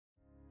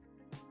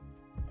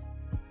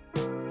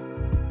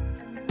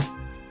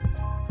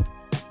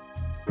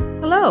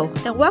Hello,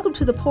 and welcome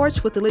to The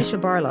Porch with Alicia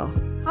Barlow.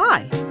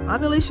 Hi,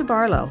 I'm Alicia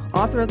Barlow,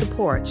 author of The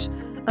Porch,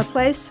 a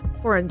place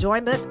for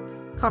enjoyment,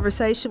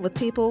 conversation with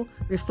people,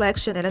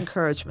 reflection, and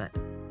encouragement.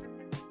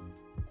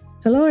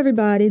 Hello,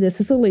 everybody. This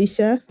is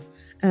Alicia.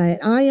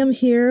 I am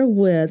here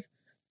with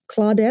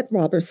Claudette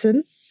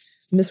Robertson.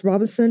 Miss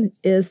Robertson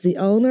is the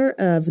owner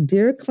of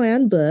Deer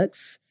Clan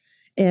Books,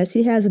 and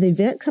she has an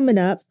event coming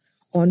up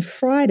on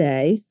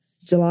Friday,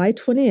 July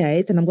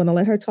 28th, and I'm going to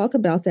let her talk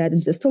about that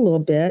in just a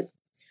little bit.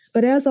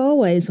 But as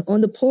always,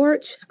 on The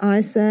Porch, I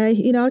say,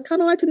 I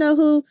kind of like to know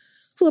who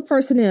a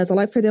person is. I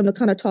like for them to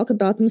kind of talk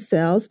about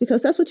themselves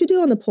because that's what you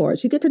do on the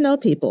porch. You get to know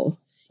people.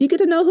 You get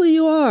to know who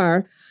you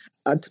are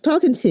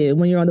talking to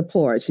when you're on the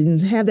porch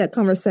and have that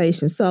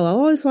conversation. So I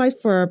always like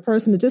for a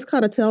person to just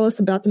kind of tell us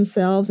about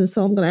themselves. And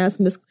so I'm going to ask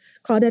Miss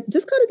Claudette,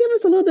 just kind of give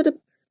us a little bit of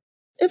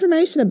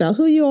information about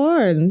who you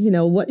are and,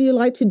 what do you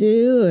like to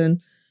do and,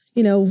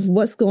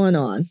 what's going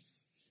on.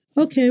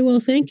 Okay,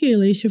 well, thank you,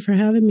 Alicia, for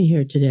having me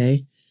here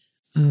today.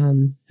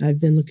 I've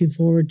been looking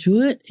forward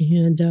to it,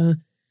 and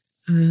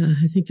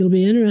I think it'll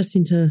be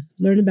interesting to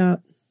learn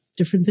about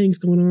different things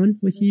going on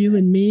with you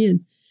and me and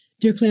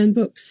Deer Clan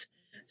Books.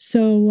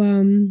 So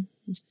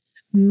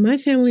my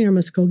family are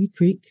Muskogee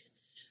Creek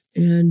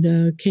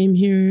and came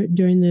here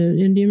during the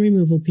Indian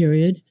removal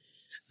period.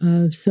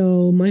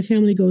 So my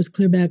family goes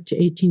clear back to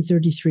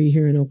 1833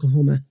 here in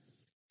Oklahoma.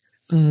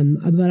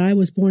 But I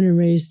was born and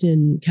raised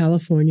in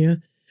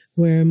California,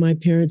 where my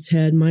parents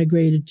had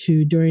migrated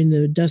to during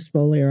the Dust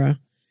Bowl era.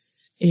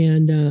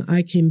 And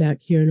I came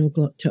back here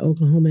to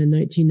Oklahoma in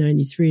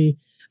 1993.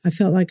 I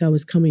felt like I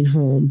was coming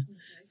home.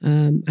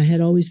 I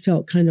had always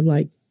felt kind of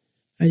like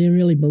I didn't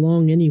really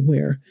belong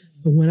anywhere.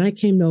 But when I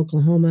came back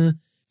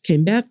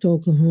to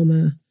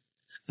Oklahoma,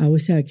 I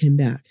always said I came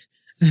back.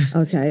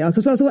 Okay.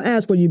 Because I was going to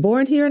ask, were you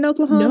born here in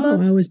Oklahoma?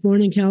 No, I was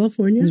born in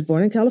California. You was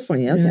born in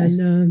California, okay.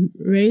 And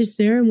raised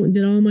there and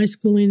did all my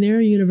schooling there,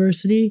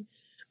 university.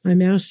 My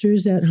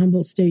master's at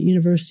Humboldt State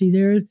University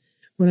there.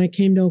 When I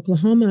came to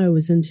Oklahoma, I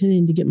was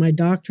intending to get my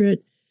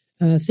doctorate.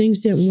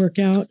 Things didn't work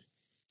out.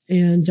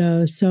 And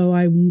so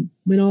I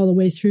went all the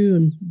way through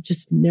and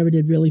just never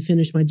did really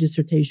finish my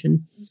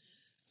dissertation.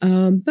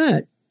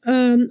 But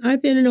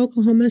I've been in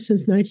Oklahoma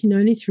since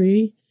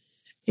 1993.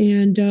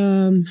 And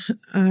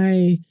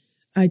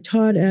I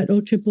taught at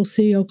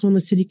OCCC,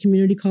 Oklahoma City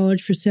Community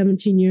College, for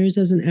 17 years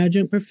as an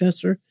adjunct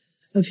professor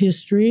of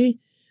history.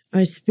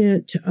 I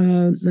spent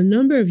a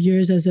number of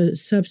years as a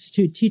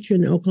substitute teacher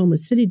in the Oklahoma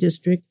City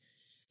district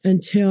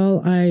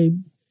until I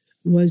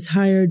was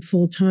hired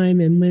full-time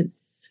and went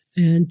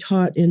and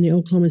taught in the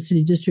Oklahoma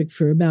City district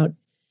for about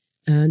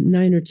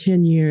 9 or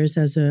 10 years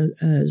as a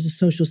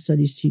social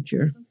studies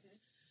teacher. Okay.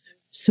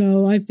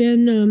 So I've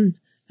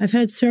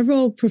had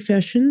several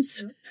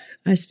professions.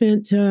 I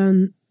spent,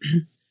 since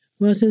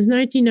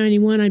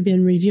 1991, I've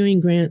been reviewing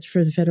grants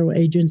for the federal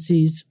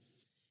agencies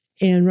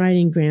and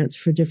writing grants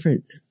for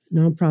different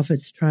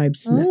nonprofits,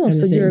 tribes. And that kind of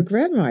thing. You're a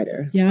grant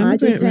writer. Yeah, I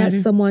just had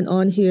someone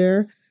on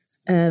here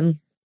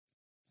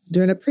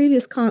during a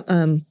previous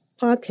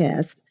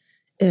podcast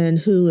and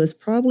who is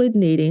probably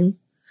needing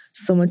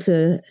someone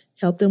to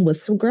help them with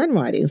some grant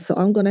writing. So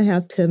I'm going to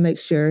have to make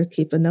sure,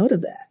 keep a note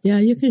of that. Yeah,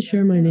 you can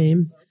share my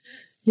name.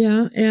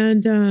 Yeah,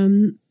 and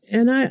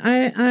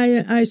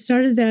I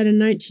started that in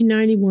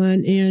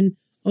 1991, and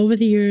over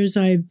the years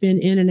I've been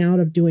in and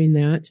out of doing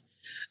that.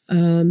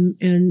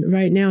 And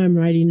right now I'm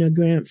writing a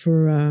grant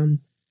for a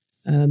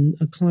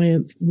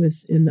client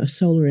in the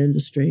solar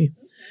industry.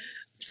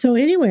 So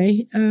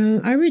anyway,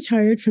 I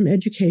retired from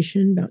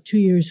education about 2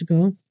 years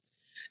ago.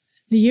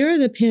 The year of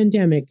the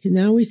pandemic.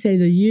 Now we say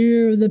the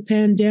year of the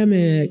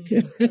pandemic.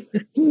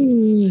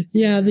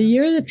 Yeah, the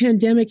year of the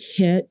pandemic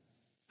hit.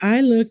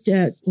 I looked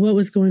at what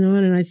was going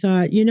on and I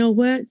thought, you know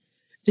what?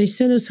 They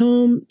sent us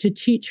home to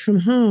teach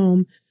from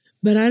home,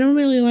 but I don't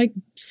really like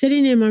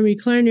sitting in my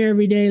recliner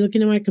every day,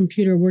 looking at my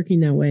computer, working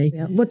that way.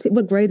 Yeah.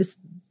 What grade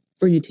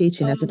were you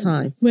teaching at the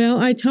time? Well,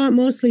 I taught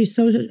mostly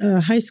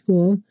high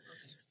school,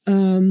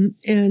 and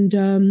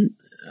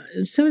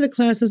some of the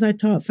classes I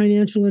taught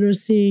financial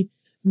literacy,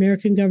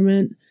 American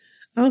government.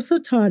 I also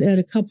taught at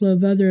a couple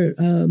of other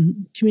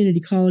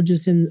community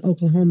colleges in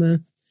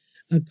Oklahoma,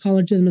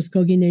 College of the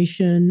Muskogee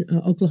Nation,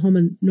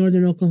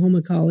 Northern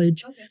Oklahoma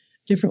College, okay.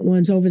 Different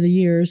ones over the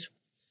years.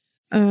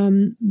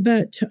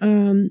 But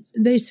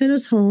they sent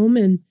us home,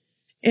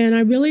 and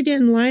I really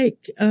didn't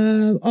like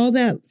all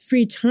that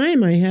free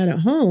time I had at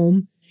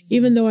home,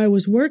 even though I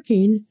was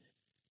working.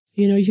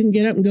 You can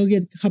get up and go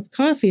get a cup of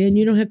coffee, and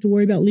you don't have to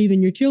worry about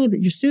leaving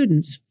your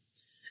students.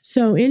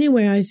 So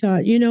anyway, I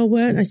thought, you know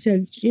what? I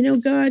said,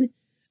 God,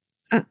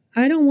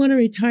 I don't want to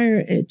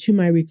retire to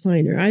my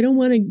recliner. I don't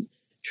want to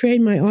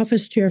trade my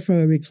office chair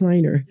for a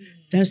recliner.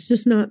 That's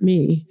just not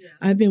me.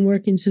 I've been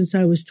working since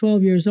I was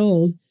 12 years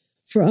old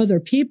for other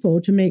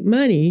people to make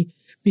money.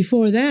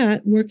 Before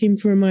that, working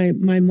for my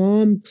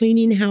mom,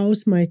 cleaning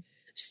house, my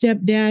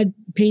stepdad,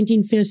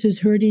 painting fences,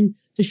 herding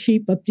the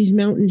sheep up these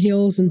mountain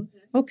hills and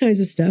all kinds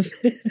of stuff.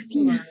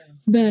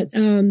 But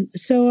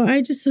so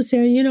I just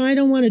said, I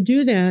don't want to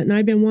do that. And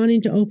I've been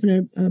wanting to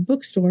open a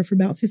bookstore for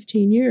about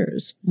 15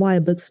 years. Why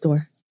a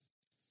bookstore?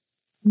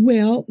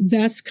 Well,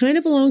 that's kind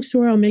of a long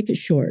story. I'll make it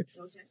short.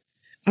 Okay.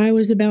 I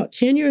was about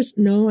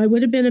I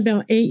would have been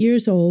about 8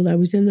 years old. I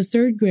was in the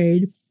 3rd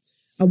grade.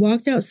 I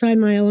walked outside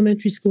my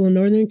elementary school in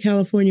Northern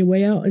California,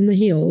 way out in the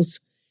hills,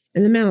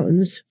 in the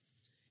mountains.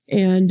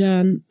 And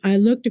I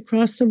looked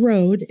across the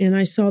road and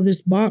I saw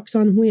this box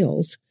on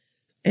wheels.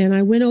 And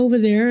I went over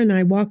there and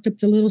I walked up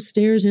the little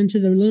stairs into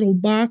the little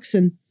box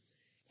and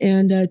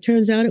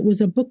turns out it was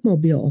a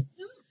bookmobile.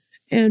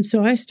 And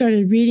so I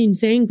started reading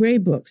Zane Grey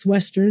books,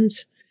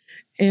 Westerns.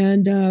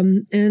 And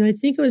I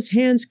think it was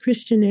Hans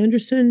Christian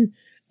Andersen,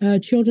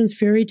 children's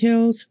fairy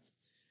tales.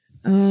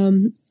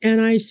 And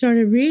I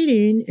started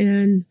reading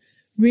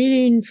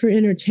for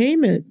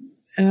entertainment.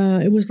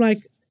 It was like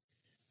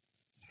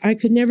I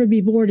could never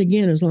be bored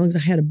again as long as I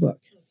had a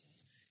book.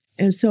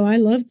 And so I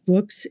loved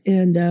books.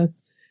 And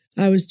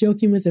I was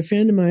joking with a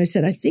friend of mine. I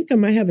said, I think I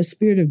might have a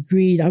spirit of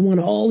greed. I want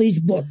all these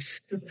books.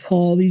 I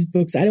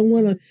don't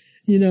want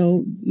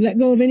to, let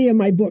go of any of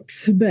my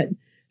books. But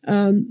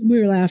we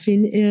were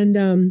laughing.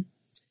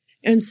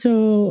 And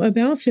so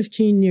about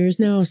 15 years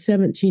now,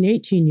 17,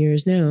 18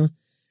 years now,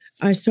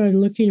 I started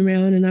looking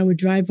around and I would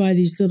drive by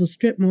these little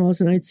strip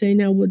malls and I'd say,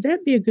 now, would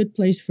that be a good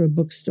place for a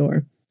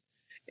bookstore?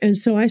 And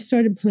so I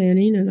started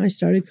planning and I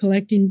started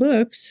collecting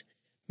books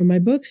for my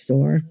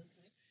bookstore.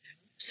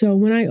 So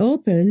when I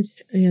opened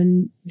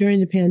during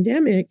the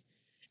pandemic,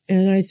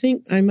 and I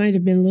think I might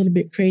have been a little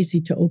bit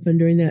crazy to open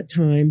during that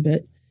time,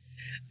 but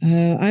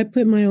I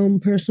put my own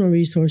personal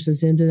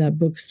resources into that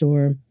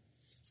bookstore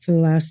for the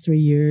last 3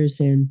 years.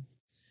 And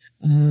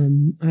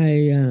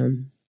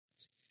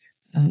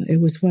it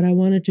was what I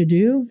wanted to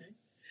do.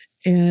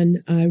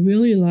 And I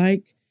really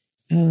like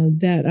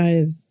that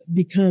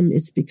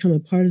it's become a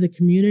part of the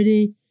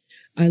community.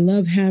 I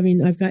love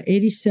I've got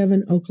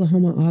 87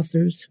 Oklahoma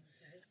authors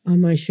on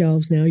my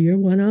shelves now. You're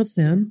one of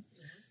them.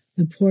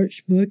 The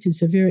Porch book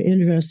is a very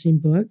interesting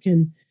book.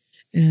 And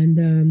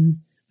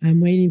I'm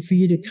waiting for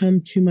you to come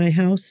to my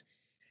house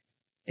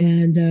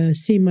and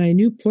see my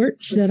new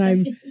porch that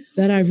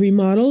I've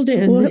remodeled.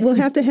 And we'll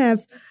have to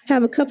have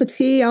a cup of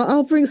tea.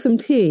 I'll bring some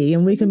tea,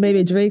 and we can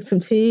maybe drink some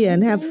tea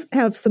and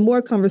have some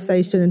more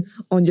conversation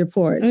on your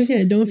porch.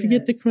 Okay, don't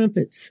forget the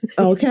crumpets.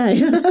 Okay,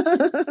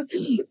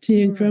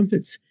 tea and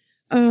crumpets.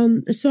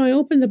 So I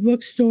opened the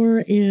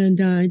bookstore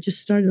and I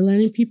just started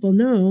letting people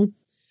know.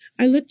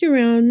 I looked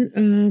around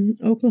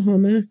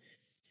Oklahoma,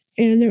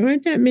 and there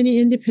aren't that many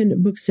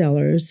independent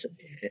booksellers.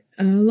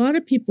 A lot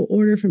of people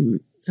order from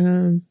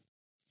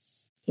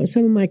what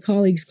some of my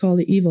colleagues call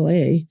the evil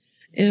A,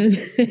 and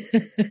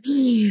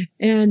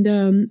and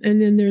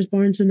then there's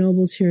Barnes and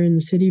Nobles here in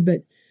the city,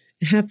 but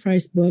Half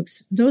Price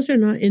Books. Those are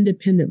not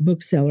independent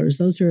booksellers;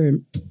 those are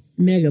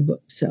mega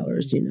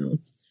booksellers,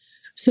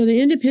 So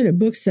the independent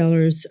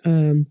booksellers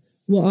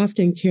will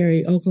often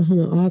carry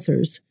Oklahoma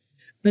authors,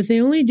 but they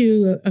only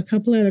do a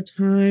couple at a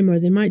time, or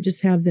they might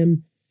just have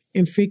them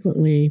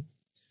infrequently,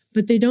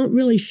 but they don't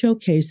really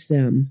showcase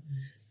them.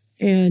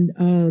 And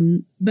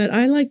but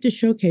I like to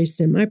showcase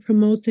them. I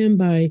promote them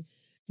by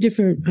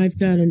I've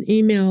got an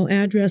email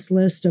address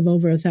list of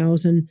over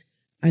 1,000.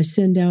 I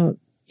send out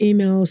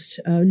emails,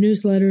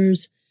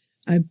 newsletters.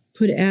 I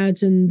put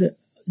ads in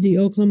the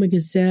Oklahoma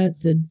Gazette,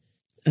 the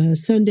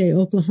Sunday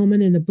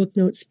Oklahoman, in the book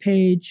notes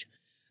page,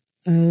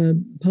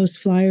 post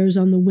flyers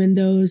on the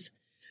windows,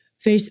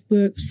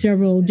 Facebook,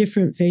 several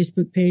different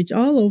Facebook pages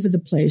all over the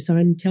place.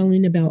 I'm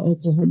telling about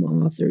Oklahoma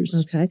authors.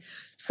 Okay.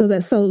 So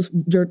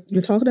you're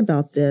talking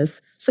about this.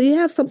 So you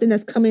have something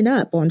that's coming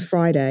up on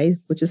Friday,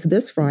 which is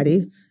this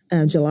Friday,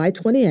 July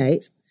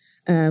 28th,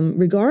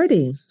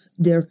 regarding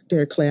Dear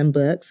Clan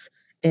Books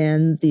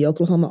and the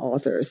Oklahoma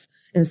authors.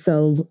 And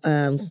so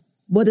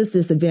what is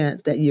this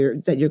event that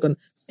you're going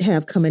to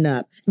have coming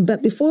up?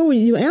 But before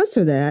you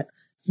answer that,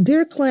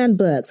 Dear Clan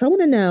Books, I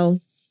want to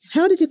know,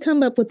 how did you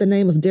come up with the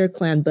name of Dear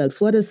Clan Books?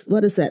 What does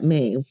that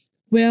mean?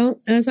 Well,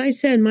 as I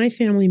said, my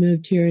family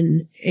moved here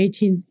in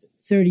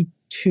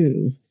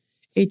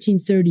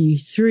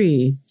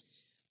 1833.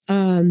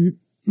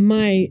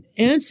 My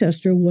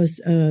ancestor was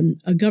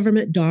a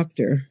government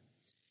doctor,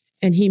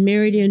 and he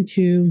married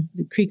into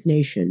the Creek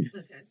Nation.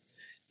 Okay.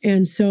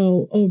 And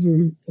so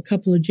over a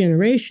couple of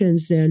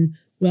generations then,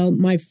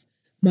 my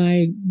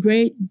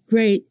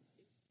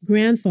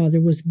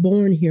great-great-grandfather was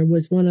born here,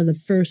 was one of the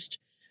first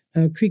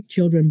Creek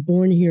children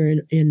born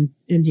here in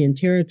Indian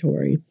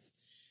Territory.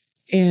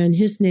 And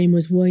his name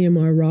was William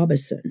R.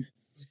 Robertson.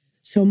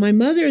 So my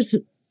mother's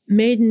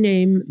maiden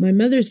name, my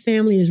mother's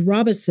family is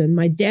Robertson.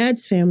 My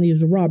dad's family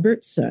is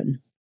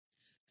Robertson.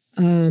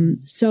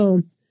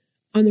 So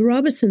on the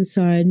Robertson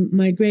side,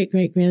 my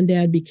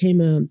great-great-granddad became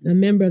a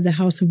member of the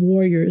House of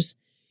Warriors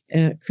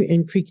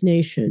in Creek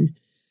Nation.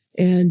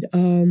 And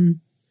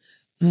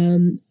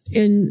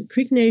in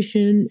Creek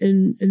Nation,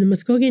 in the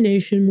Muskogee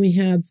Nation, we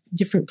have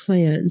different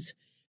clans.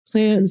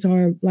 Clans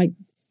are like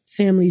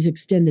families,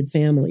 extended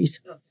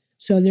families.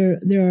 So there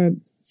are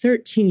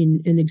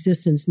 13 in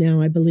existence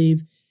now, I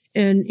believe,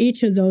 And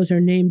each of those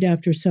are named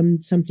after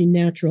something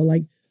natural,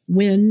 like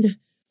wind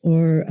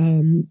or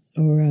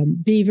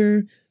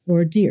beaver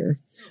or deer.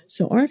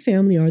 So our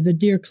family are the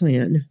Deer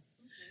Clan.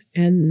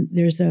 And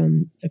there's a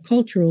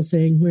cultural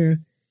thing where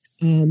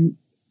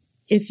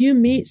if you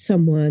meet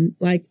someone,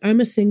 like I'm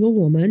a single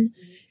woman,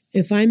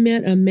 if I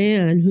met a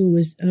man who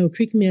was a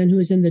Creek man who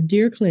was in the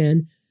Deer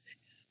Clan,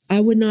 I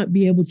would not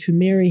be able to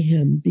marry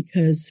him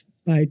because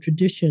by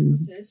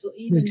tradition,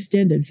 we're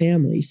extended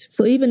families.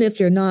 So even if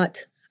you're not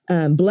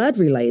blood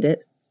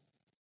related,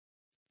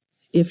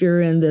 if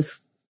you're in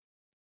this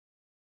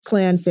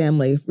clan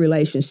family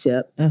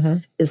relationship,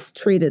 it's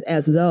treated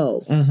as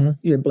though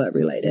you're blood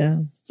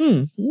related.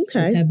 Yeah.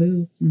 Okay. It's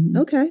taboo. Mm-hmm.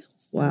 Okay.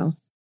 Wow.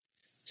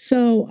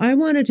 So I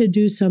wanted to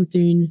do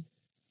something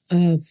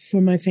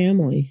for my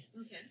family.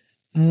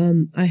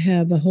 Okay. I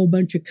have a whole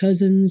bunch of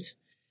cousins.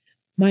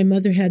 My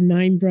mother had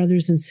 9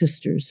 brothers and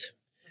sisters.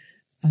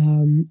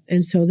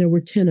 And so there were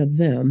 10 of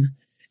them,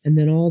 and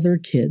then all their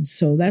kids.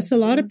 So that's a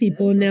lot of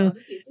people. And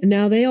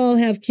now they all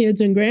have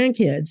kids and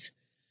grandkids.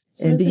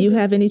 So and do you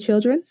have any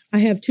children? I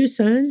have 2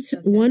 sons.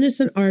 Okay. One is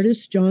an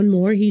artist, John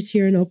Moore. He's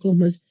here in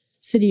Oklahoma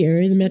City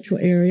area, the metro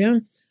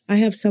area. I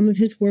have some of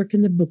his work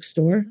in the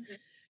bookstore. Okay.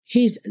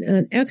 He's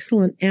an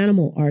excellent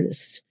animal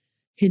artist.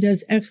 He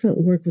does excellent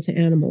work with the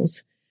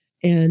animals.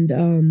 And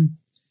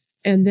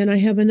then I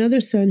have another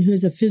son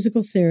who's a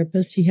physical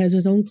therapist. He has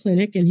his own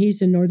clinic, and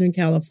he's in Northern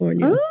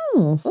California.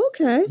 Oh,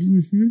 okay.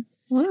 Mm-hmm.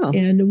 Wow.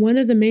 And one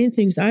of the main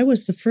things, I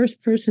was the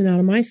first person out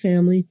of my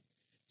family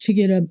to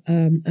get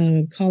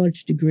a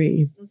college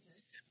degree.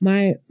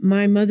 Okay.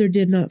 My mother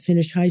did not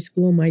finish high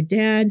school. My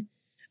dad,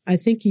 I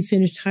think he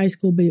finished high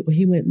school, but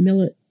he went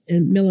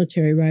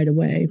military right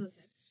away.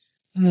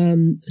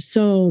 Okay.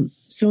 So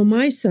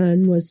my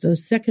son was the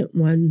second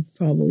one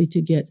probably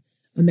to get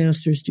a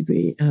master's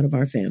degree out of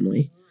our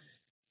family.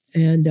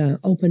 And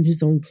opened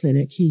his own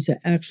clinic. He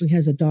actually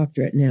has a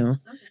doctorate now.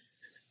 Okay.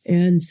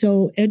 And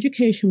so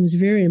education was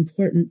very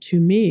important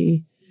to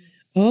me,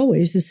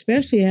 always,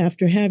 especially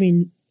after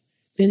having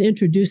been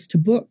introduced to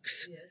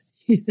books. Yes.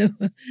 You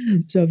know,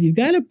 so if you've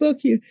got a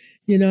book, you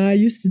know, I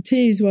used to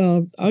tease,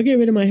 well, I'll get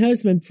rid of my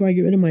husband before I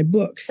get rid of my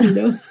books, you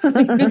know.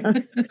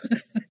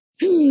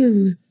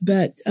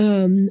 But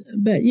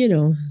you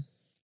know,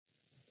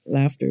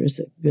 laughter is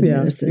a good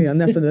medicine. Yeah, and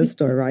that's another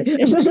story, right?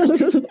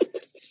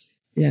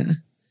 Yeah.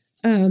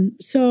 And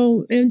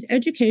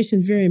education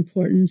is very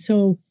important.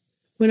 So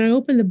when I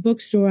opened the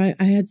bookstore,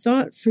 I had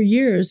thought for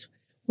years,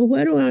 well,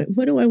 what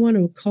do I want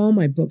to call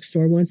my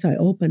bookstore once I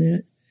open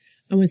it?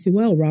 I went through,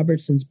 well,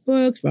 Robertson's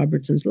Books,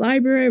 Robertson's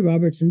Library,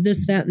 Robertson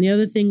this, that, and the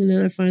other thing. And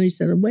then I finally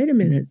said, oh, wait a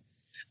minute.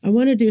 I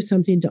want to do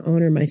something to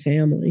honor my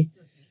family.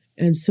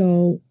 And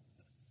so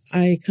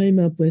I came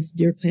up with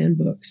Deer Clan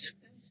Books.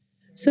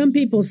 Some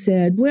people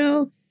said,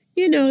 well,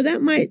 you know,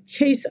 that might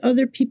chase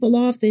other people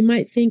off. They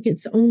might think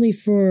it's only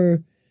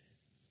for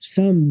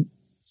some,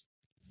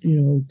 you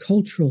know,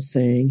 cultural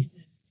thing.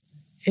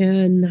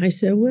 And I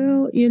said,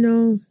 well, you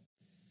know,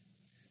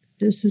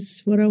 this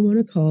is what I want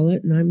to call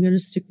it, and I'm going to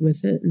stick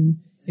with it, and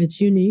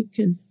it's unique.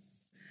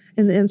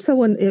 And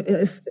someone,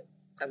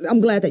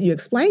 I'm glad that you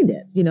explained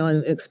it, you know,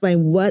 and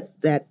explained what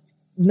that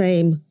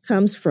name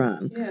comes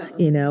from,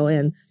 you know,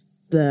 and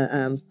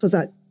because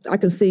I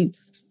can see,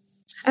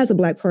 as a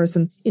Black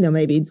person, you know,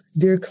 maybe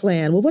Deer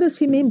Clan. Well, what does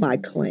she mean by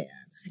clan?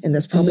 And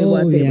that's probably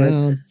what they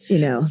were, you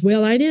know.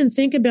 Well, I didn't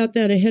think about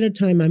that ahead of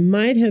time. I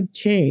might have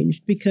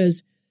changed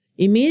because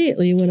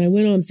immediately when I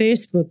went on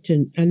Facebook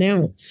to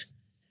announce,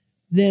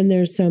 then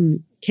there's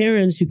some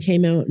Karens who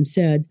came out and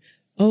said,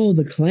 oh,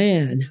 the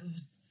Klan.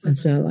 And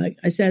so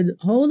I said,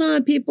 hold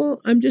on, people.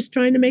 I'm just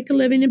trying to make a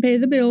living and pay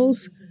the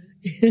bills.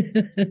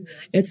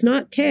 It's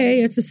not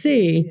K, it's a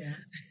C.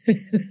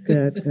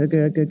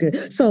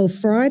 Good. So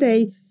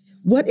Friday,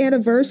 what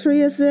anniversary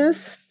is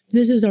this?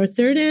 This is our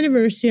 3rd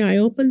anniversary. I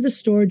opened the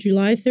store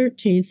July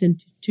 13th in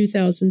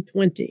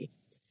 2020.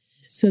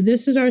 So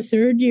this is our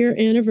 3rd year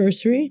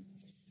anniversary.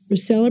 We're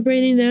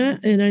celebrating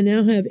that, and I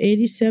now have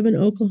 87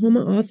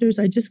 Oklahoma authors.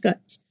 I just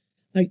got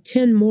like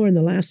 10 more in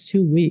the last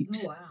 2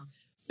 weeks. Oh, wow.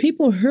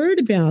 People heard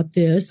about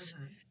this,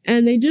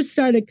 and they just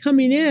started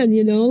coming in,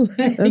 you know.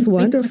 That's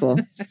wonderful.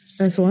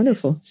 That's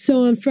wonderful.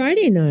 So on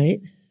Friday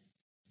night,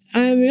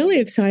 I'm really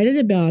excited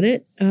about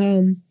it.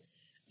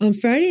 On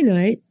Friday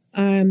night,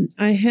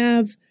 I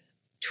have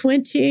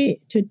 20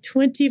 to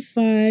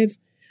 25,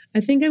 I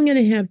think I'm going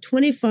to have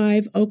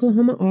 25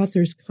 Oklahoma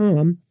authors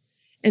come,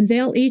 and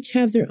they'll each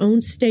have their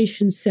own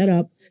station set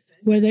up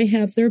where they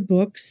have their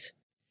books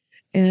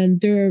and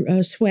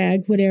their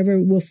swag,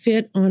 whatever, will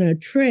fit on a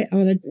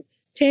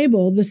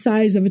table the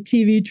size of a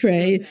TV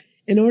tray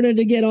in order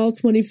to get all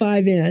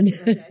 25 in.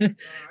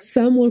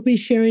 Some will be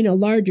sharing a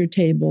larger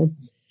table.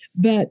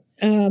 But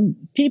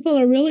people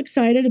are real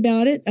excited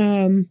about it.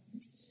 I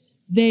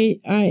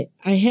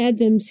had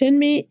them send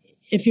me,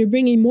 if you're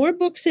bringing more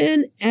books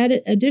in,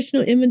 add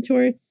additional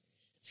inventory,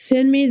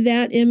 send me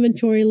that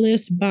inventory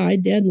list by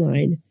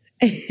deadline.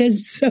 And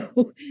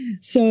so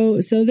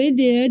they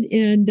did,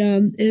 and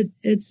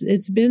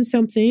it's been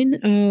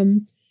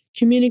something.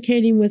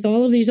 communicating with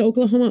all of these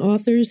Oklahoma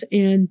authors,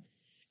 and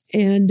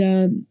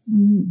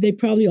they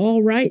probably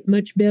all write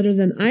much better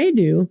than I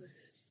do.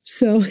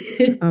 So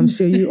I'm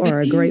sure you are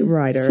a great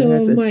writer.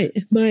 So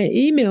my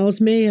emails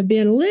may have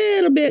been a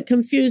little bit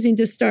confusing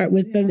to start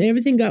with, but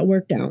everything got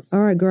worked out.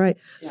 All right, great.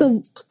 Yeah.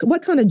 So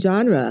what kind of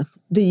genre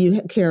do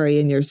you carry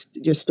in your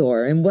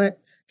store, and what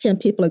can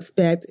people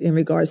expect in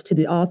regards to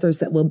the authors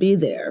that will be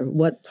there?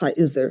 What type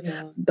is there?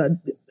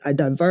 A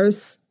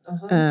diverse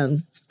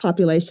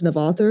population of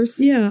authors?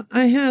 Yeah,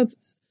 I have.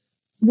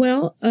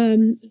 Well,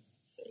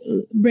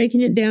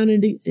 breaking it down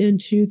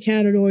into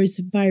categories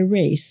by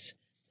race,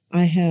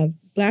 I have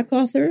Black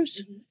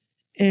authors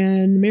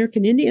and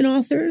American Indian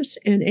authors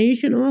and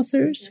Asian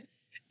authors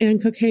and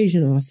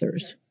Caucasian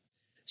authors.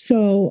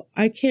 So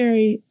I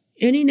carry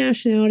any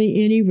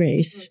nationality, any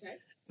race. Okay.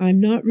 I'm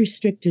not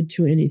restricted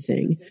to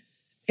anything.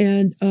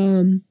 And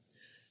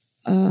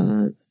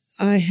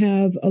I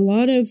have a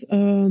lot of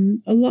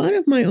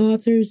my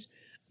authors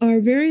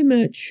are very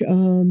much,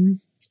 a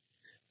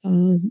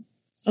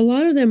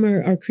lot of them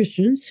are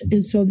Christians,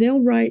 and so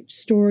they'll write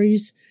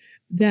stories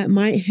that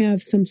might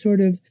have some sort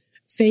of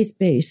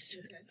faith-based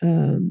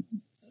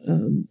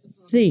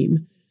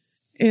theme.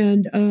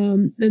 And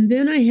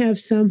then I have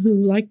some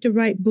who like to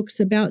write books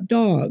about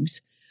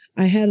dogs.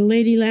 I had a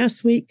lady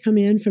last week come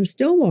in from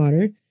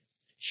Stillwater.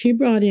 She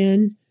brought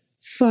in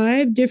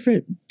 5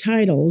 different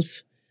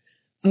titles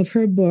of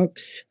her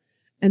books,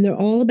 and they're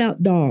all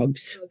about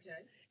dogs. Okay.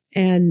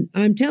 And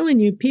I'm telling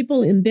you,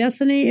 people in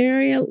Bethany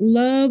area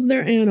love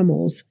their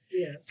animals.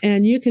 Yes.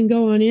 And you can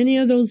go on any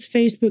of those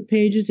Facebook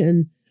pages,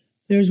 and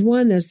there's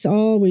one that's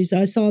always,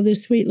 I saw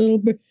this sweet little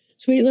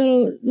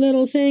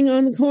thing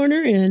on the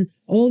corner, and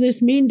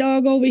this mean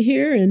dog over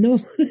here, and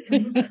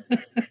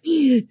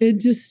it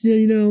just,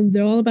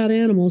 they're all about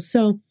animals.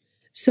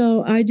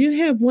 So I do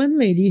have one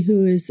lady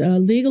who is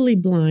legally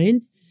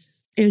blind,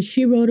 and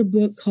she wrote a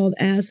book called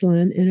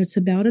Aslan, and it's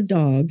about a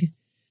dog.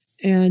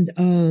 And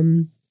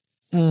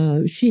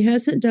she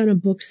hasn't done a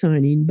book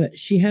signing, but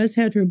she has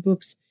had her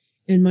books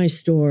in my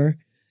store.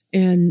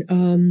 And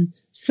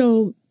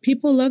so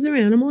people love their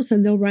animals,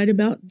 and they'll write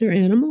about their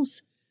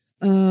animals.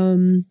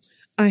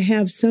 I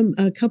have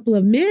a couple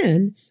of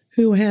men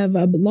who have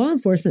a law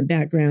enforcement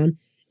background,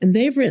 and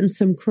they've written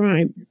some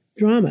crime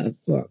drama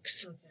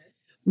books. Okay.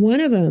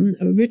 One of them,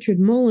 Richard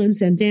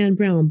Mullins and Dan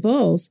Brown,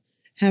 both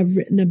have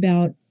written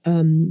about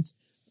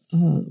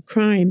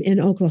crime in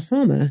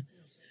Oklahoma.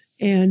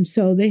 And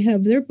so they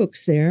have their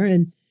books there.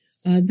 And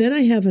then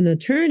I have an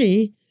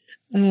attorney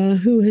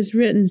who has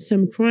written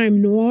some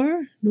crime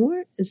noir.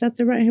 Noir? Is that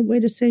the right way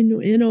to say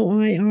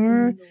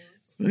Noir?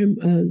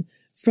 Crime,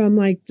 from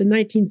like the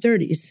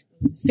 1930s,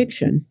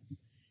 fiction.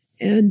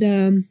 And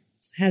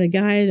had a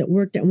guy that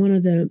worked at one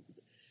of the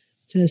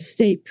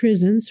state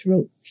prisons,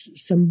 wrote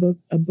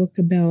a book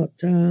about,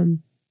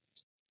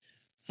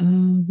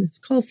 it's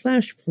called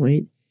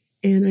Flashpoint.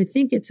 And I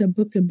think it's a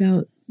book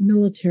about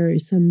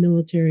some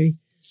military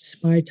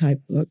spy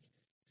type book.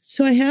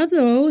 So I have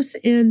those.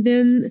 And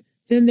then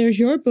there's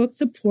your book,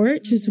 The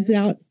Porch, is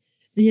about,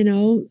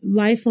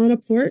 life on a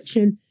porch.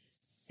 And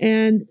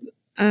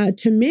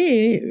to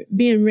me,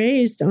 being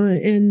raised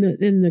in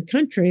the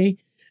country,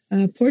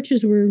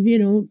 porches were,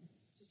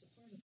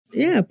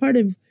 part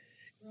of.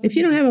 If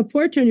you don't have a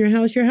porch on your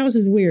house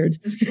is weird.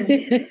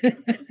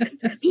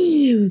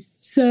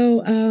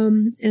 So,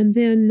 and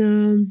then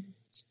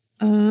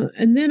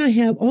I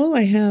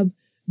have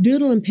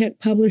Doodle and Peck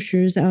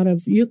Publishers out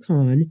of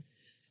Yukon,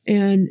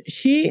 and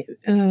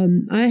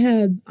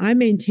I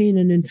maintain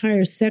an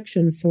entire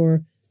section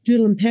for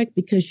Doodle and Peck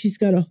because she's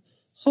got a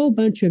whole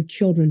bunch of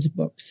children's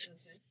books.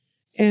 Okay.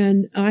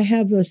 And I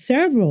have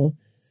several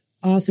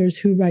authors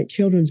who write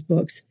children's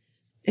books.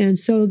 And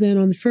so then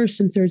on the first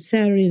and third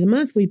Saturday of the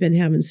month, we've been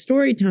having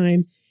story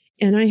time.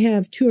 And I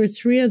have 2 or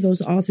 3 of those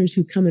authors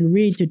who come and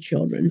read to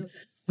children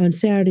on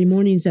Saturday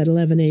mornings at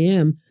 11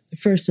 a.m., the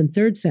first and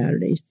third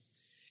Saturdays.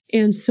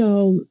 And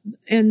so,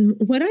 and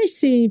what I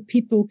see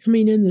people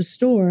coming in the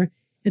store,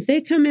 if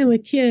they come in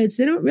with kids,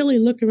 they don't really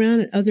look around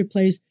at other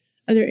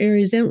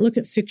areas. They don't look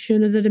at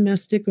fiction or the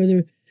domestic or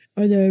the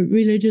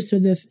religious or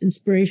the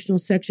inspirational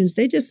sections.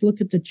 They just look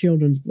at the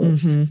children's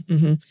books. Mm-hmm,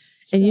 mm-hmm.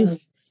 And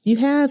you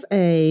have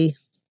a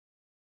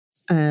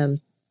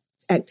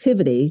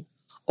activity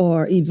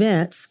or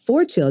events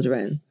for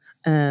children,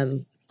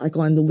 like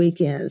on the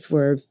weekends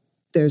where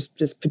there's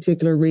just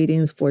particular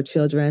readings for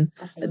children.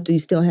 Okay. Do you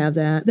still have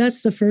that?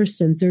 That's the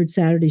first and third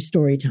Saturday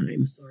story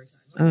time.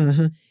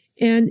 Okay.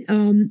 And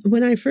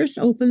when I first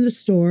opened the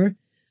store,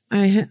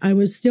 I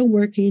was still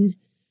working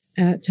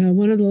at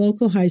one of the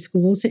local high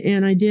schools,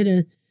 and I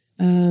did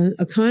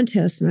a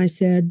contest, and I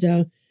said,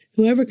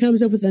 whoever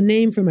comes up with a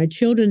name for my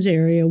children's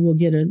area will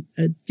get a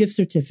gift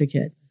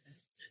certificate.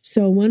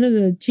 So one of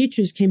the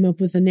teachers came up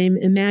with the name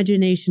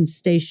Imagination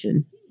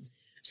Station.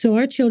 So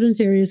our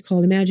children's area is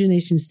called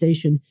Imagination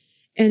Station.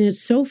 And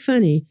it's so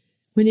funny,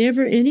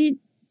 whenever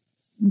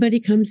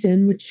anybody comes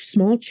in with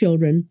small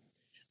children,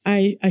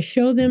 I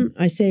show them,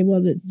 I say,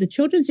 well, the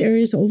children's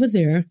area is over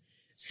there.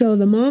 So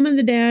the mom and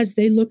the dads,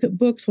 they look at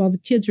books while the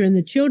kids are in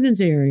the children's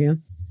area.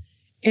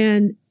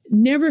 And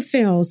never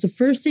fails, the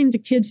first thing the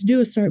kids do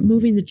is start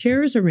moving the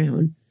chairs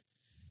around.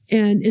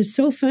 And it's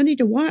so funny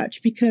to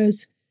watch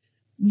because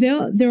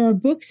there are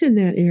books in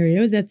that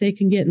area that they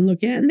can get and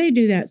look at, and they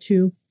do that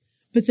too.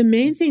 But the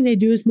main thing they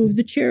do is move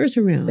the chairs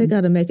around. They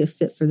got to make it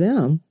fit for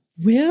them.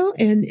 Well,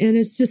 and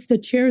it's just the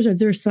chairs are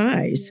their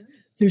size.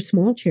 They're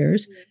small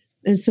chairs.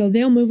 And so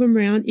they'll move them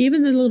around.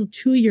 Even the little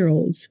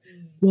 2-year-olds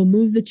will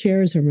move the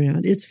chairs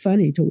around. It's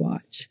funny to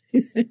watch.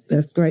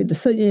 That's great.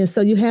 So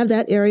you have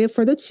that area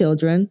for the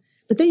children,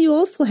 but then you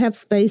also have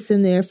space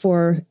in there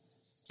for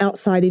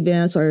outside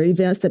events or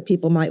events that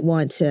people might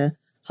want to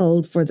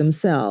hold for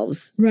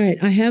themselves. Right.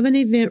 I have an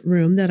event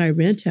room that I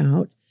rent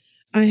out.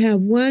 I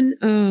have one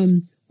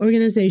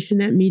organization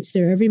that meets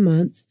there every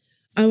month.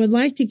 I would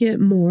like to get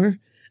more.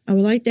 I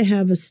would like to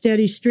have a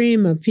steady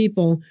stream of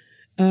people,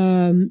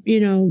 maybe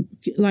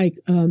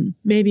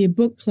a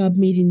book club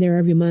meeting there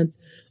every month,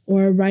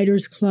 or a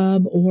writer's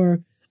club, or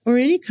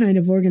any kind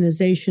of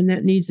organization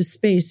that needs a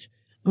space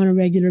on a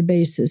regular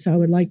basis. I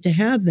would like to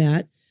have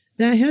that.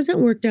 That hasn't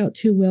worked out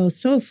too well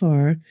so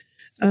far,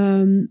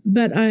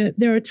 but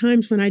there are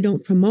times when I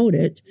don't promote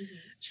it.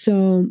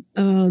 So,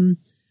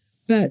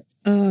 that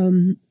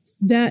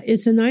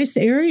it's a nice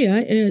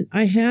area.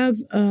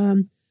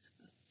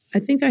 I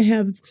think I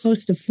have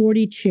close to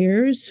 40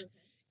 chairs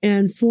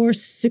and 4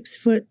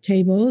 6-foot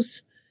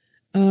tables.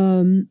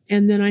 And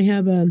then I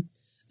have a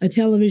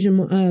television,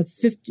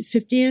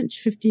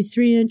 50-inch,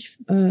 53-inch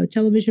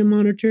television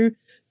monitor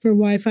for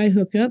Wi-Fi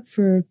hookup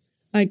for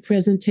like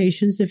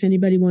presentations. If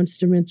anybody wants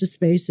to rent the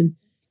space and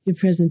give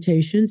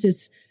presentations,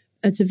 it's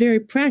a very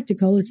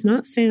practical. It's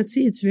not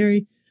fancy. It's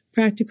very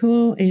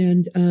practical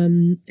and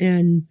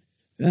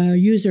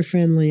user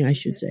friendly, I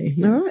should say.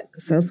 Yeah. All right,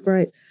 sounds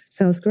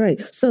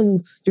great.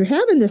 So you're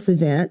having this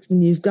event,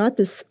 and you've got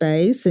this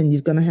space, and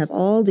you're going to have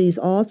all these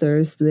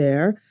authors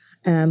there.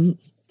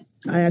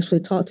 I actually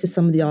talked to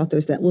some of the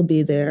authors that will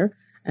be there,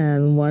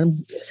 and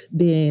one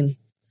being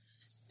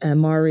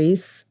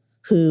Maurice,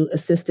 who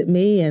assisted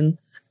me in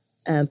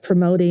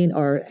promoting,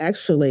 or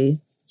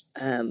actually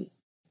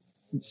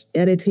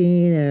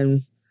editing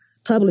and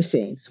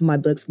publishing my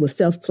books with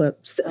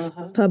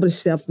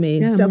self-published,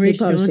 self-made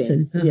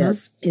publishing.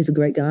 Yes, he's a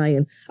great guy.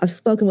 And I've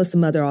spoken with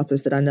some other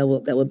authors that I know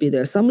that will be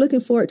there. So I'm looking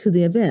forward to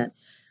the event.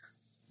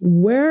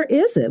 Where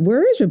is it?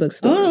 Where is your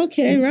bookstore? Oh,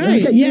 okay,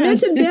 right. You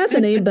mentioned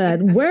Bethany,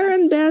 but where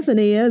in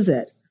Bethany is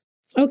it?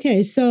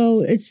 Okay,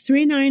 so it's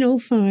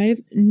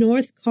 3905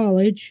 North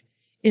College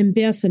in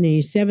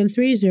Bethany,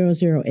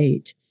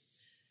 73008.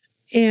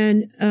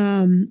 And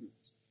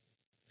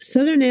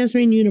Southern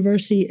Nazarene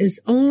University is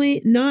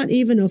not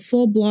even a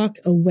full block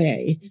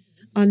away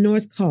on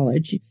North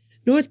College.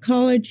 North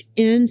College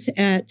ends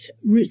at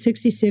Route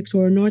 66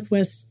 or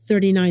Northwest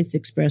 39th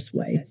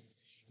Expressway.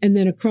 And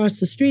then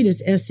across the street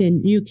is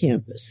SNU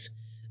campus.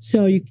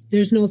 So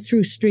there's no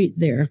through street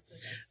there.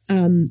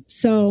 On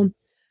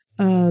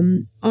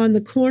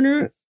the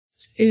corner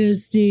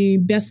is the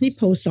Bethany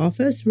Post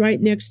Office. Right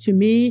next to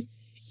me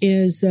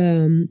is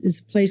a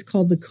place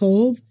called The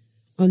Cove.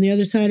 On the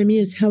other side of me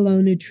is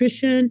Hello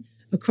Nutrition.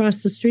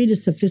 Across the street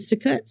is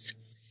Sophisticates.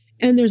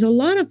 And there's a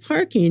lot of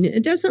parking.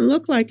 It doesn't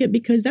look like it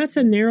because that's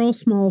a narrow,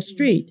 small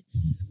street.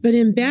 But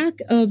in back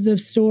of the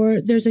store,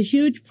 there's a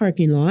huge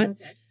parking lot.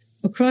 Okay.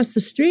 Across the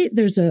street,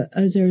 there's a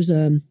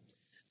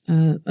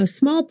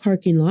small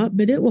parking lot,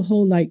 but it will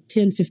hold like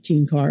 10,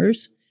 15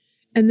 cars.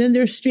 And then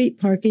there's street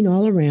parking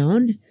all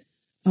around.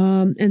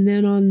 And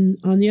then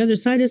on the other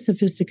side of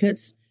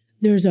Sophisticates,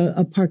 there's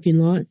a parking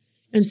lot.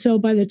 And so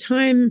by the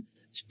time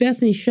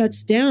Bethany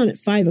shuts down at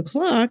 5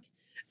 o'clock,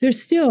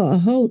 there's still a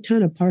whole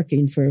ton of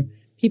parking for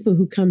people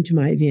who come to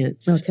my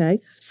events. Okay.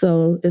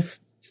 So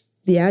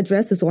the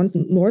address is on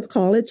North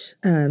College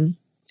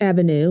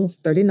Avenue,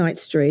 39th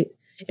Street.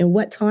 And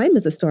what time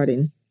is it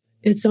starting?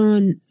 It's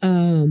on,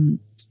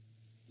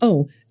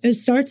 it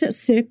starts at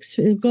 6.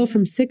 It'll go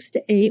from 6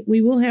 to 8.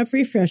 We will have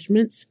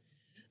refreshments.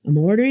 I'm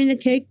ordering the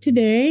cake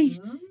today.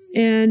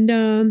 And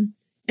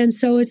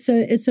so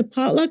it's a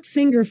potluck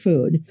finger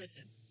food.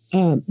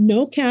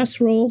 No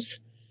casseroles,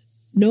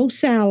 no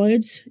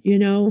salads,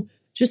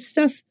 just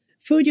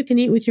food you can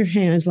eat with your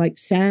hands, like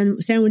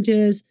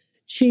sandwiches,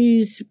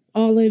 cheese,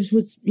 olives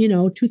with,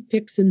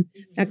 toothpicks and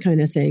that kind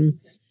of thing.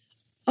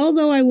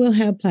 Although I will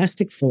have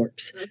plastic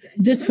forks,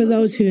 just for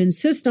those who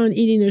insist on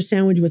eating their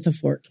sandwich with a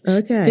fork.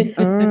 Okay.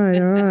 All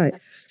right.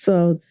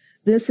 So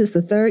this is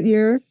the 3rd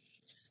year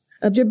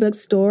of your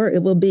bookstore.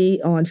 It will be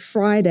on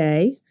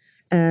Friday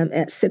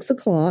at 6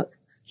 o'clock.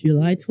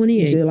 July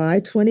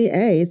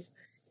 28th.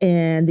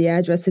 And the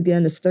address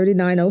again is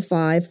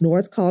 3905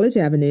 North College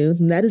Avenue.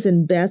 And that is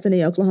in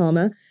Bethany,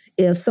 Oklahoma.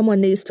 If someone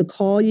needs to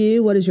call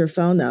you, what is your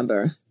phone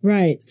number?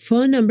 Right.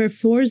 Phone number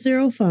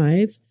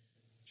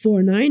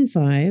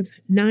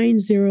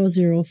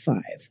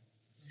 405-495-9005.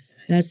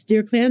 That's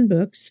Deer Clan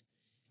Books.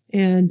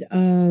 And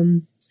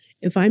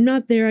if I'm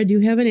not there, I do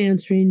have an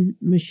answering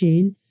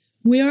machine.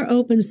 We are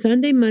open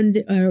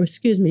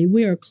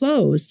we are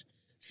closed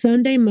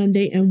Sunday,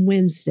 Monday, and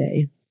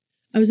Wednesday.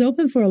 I was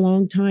open for a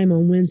long time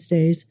on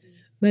Wednesdays,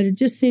 but it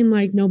just seemed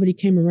like nobody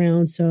came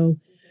around. So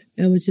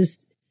it was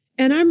just,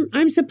 and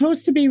I'm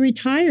supposed to be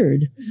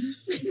retired.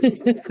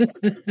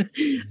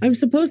 I'm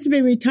supposed to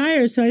be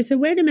retired. So I said,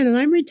 wait a minute,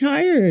 I'm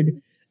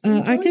retired.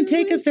 I can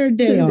take a third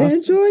day off.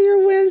 Enjoy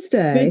your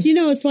Wednesday. But,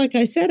 it's like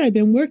I said, I've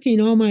been working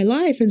all my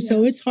life, and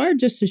so it's hard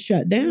just to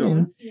shut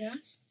down. Yeah.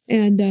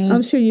 And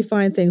I'm sure you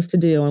find things to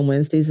do on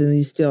Wednesdays, and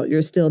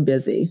you're still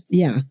busy.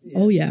 Yeah. Yes.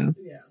 Oh, yeah.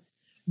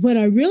 What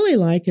I really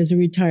like as a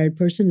retired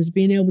person is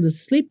being able to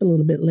sleep a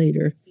little bit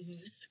later,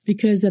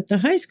 because at the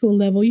high school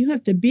level, you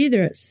have to be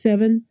there at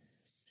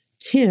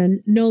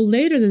 7:10, no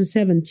later than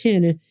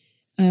 7:10.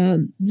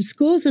 The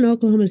schools in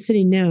Oklahoma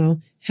City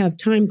now have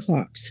time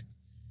clocks.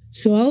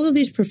 So all of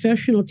these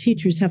professional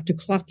teachers have to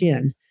clock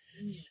in.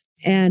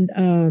 And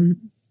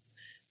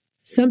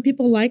some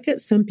people like it,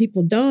 some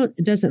people don't.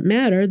 It doesn't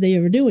matter. They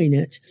are doing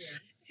it.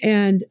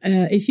 And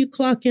if you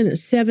clock in at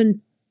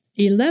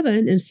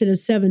 7:11 instead of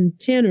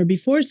 7:10 or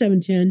before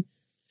 7:10,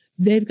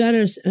 they've got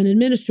an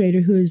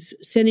administrator who is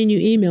sending you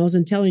emails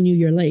and telling you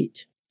you're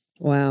late.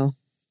 Wow.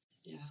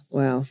 Yeah.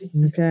 Wow.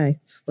 Okay.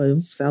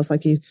 Well, sounds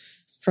like you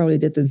probably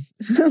did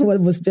what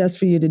was best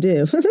for you to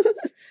do.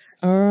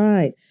 All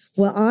right.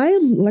 Well,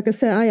 like I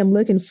said, I am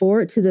looking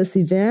forward to this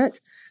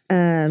event.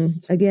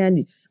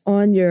 Again,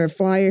 on your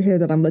flyer here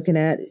that I'm looking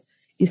at,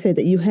 you say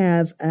that you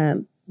have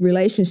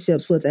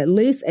relationships with at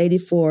least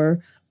 84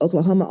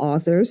 Oklahoma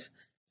authors.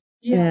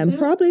 Yeah, and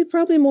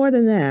probably more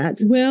than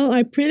that. Well,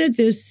 I printed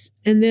this,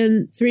 and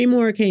then 3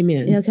 more came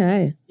in.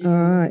 Okay. All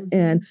right.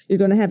 And you're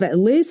going to have at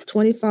least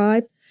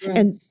 25. Right.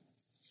 And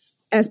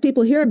as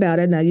people hear about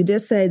it, now you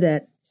did say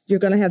that you're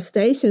going to have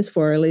stations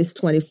for at least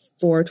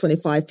 24,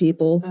 25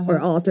 people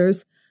or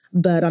authors.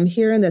 But I'm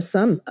hearing that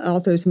some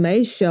authors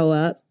may show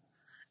up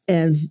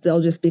and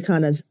they'll just be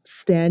kind of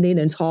standing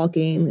and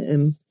talking.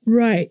 And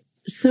right.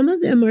 Some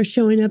of them are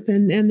showing up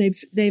and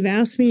they've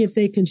asked me if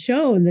they can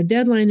show, and the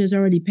deadline has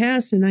already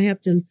passed, and I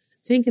have to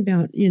think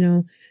about,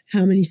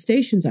 how many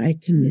stations I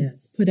can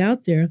put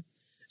out there.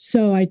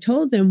 So I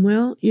told them,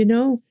 well,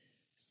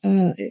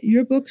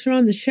 your books are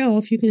on the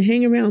shelf. You can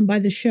hang around by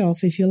the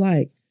shelf if you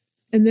like.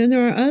 And then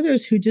there are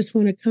others who just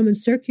want to come and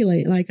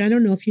circulate. Like, I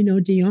don't know if you know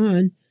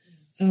Dion.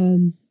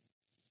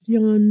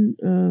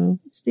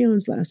 What's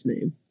Dion's last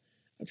name?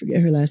 I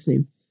forget her last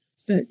name.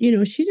 But,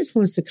 she just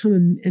wants to come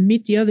and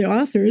meet the other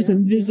authors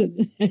and visit.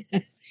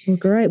 Well,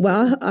 great.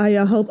 Well, I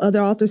hope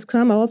other authors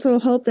come. I also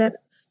hope that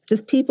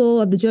just people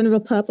of the general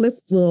public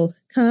will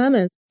come,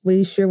 and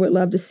we sure would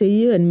love to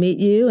see you and meet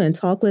you and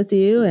talk with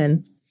you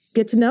and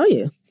get to know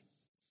you.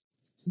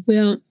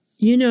 Well,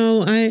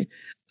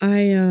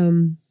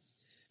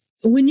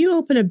 when you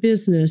open a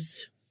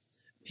business,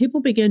 people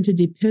begin to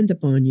depend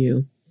upon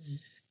you.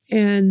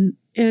 And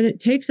it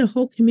takes a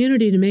whole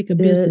community to make a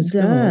business go.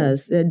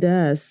 It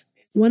does.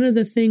 One of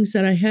the things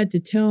that I had to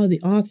tell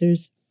the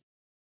authors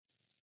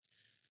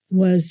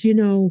was,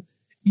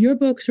 your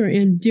books are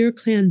in Deer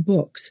Clan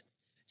Books.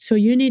 So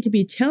you need to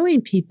be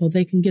telling people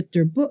they can get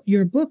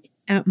your book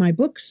at my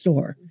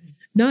bookstore,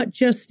 not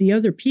just the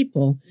other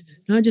people,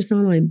 not just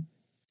online.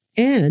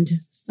 And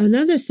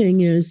another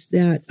thing is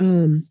that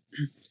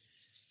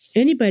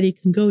anybody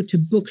can go to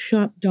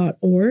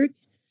bookshop.org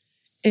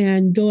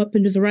and go up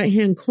into the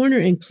right-hand corner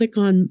and click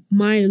on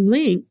my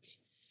link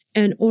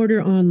and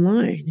order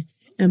online.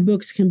 And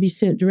books can be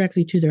sent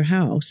directly to their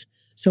house.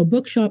 So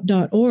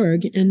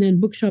bookshop.org, and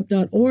then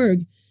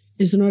bookshop.org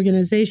is an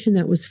organization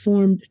that was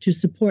formed to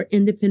support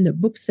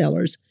independent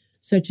booksellers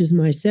such as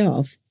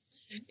myself.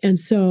 And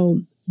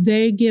so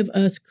they give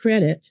us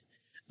credit.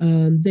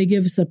 They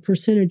give us a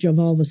percentage of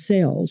all the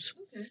sales.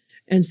 Okay.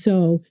 And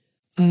so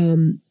I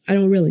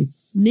don't really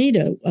need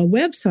a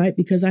website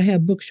because I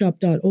have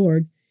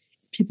bookshop.org.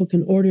 People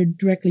can order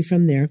directly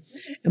from there,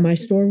 and my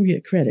store will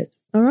get credit.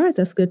 All right.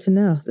 That's good to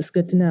know.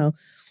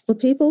 Well,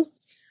 people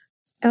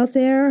out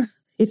there,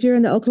 if you're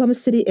in the Oklahoma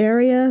City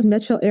area,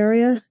 metro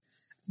area,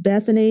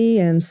 Bethany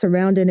and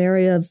surrounding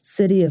area of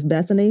city of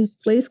Bethany,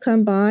 please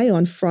come by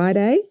on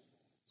Friday,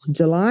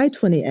 July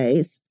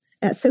 28th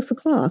at 6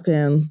 o'clock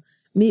and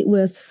meet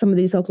with some of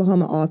these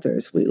Oklahoma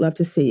authors. We'd love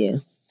to see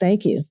you.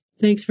 Thank you.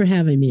 Thanks for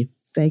having me.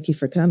 Thank you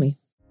for coming.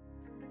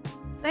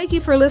 Thank you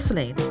for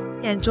listening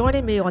and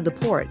joining me on the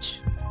porch.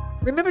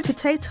 Remember to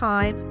take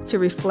time to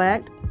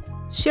reflect,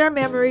 share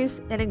memories,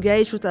 and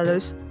engage with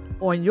others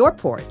on your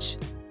porch.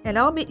 And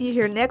I'll meet you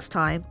here next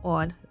time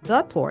on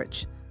The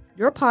Porch,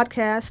 your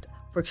podcast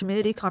for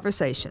community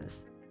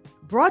conversations.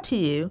 Brought to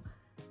you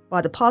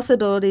by the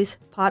Possibilities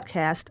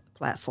Podcast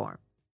platform.